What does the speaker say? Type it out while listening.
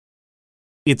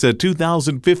It's a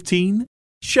 2015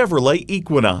 Chevrolet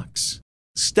Equinox.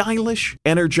 Stylish,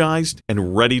 energized,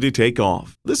 and ready to take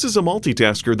off. This is a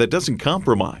multitasker that doesn't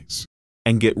compromise.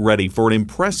 And get ready for an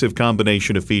impressive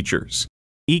combination of features.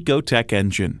 Autocheck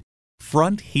engine,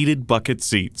 front heated bucket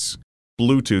seats,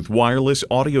 Bluetooth wireless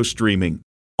audio streaming,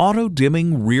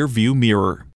 auto-dimming rear view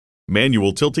mirror,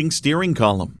 manual tilting steering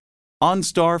column,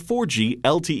 OnStar 4G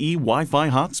LTE Wi-Fi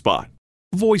hotspot,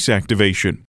 voice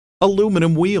activation,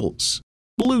 aluminum wheels,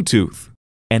 Bluetooth,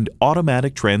 and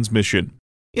automatic transmission.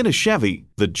 In a Chevy,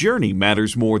 the journey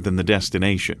matters more than the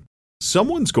destination.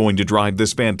 Someone's going to drive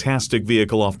this fantastic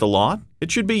vehicle off the lot.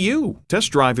 It should be you.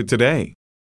 Test drive it today.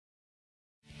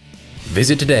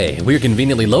 Visit today. We're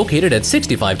conveniently located at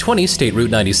 6520 State Route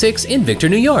 96 in Victor,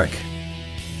 New York.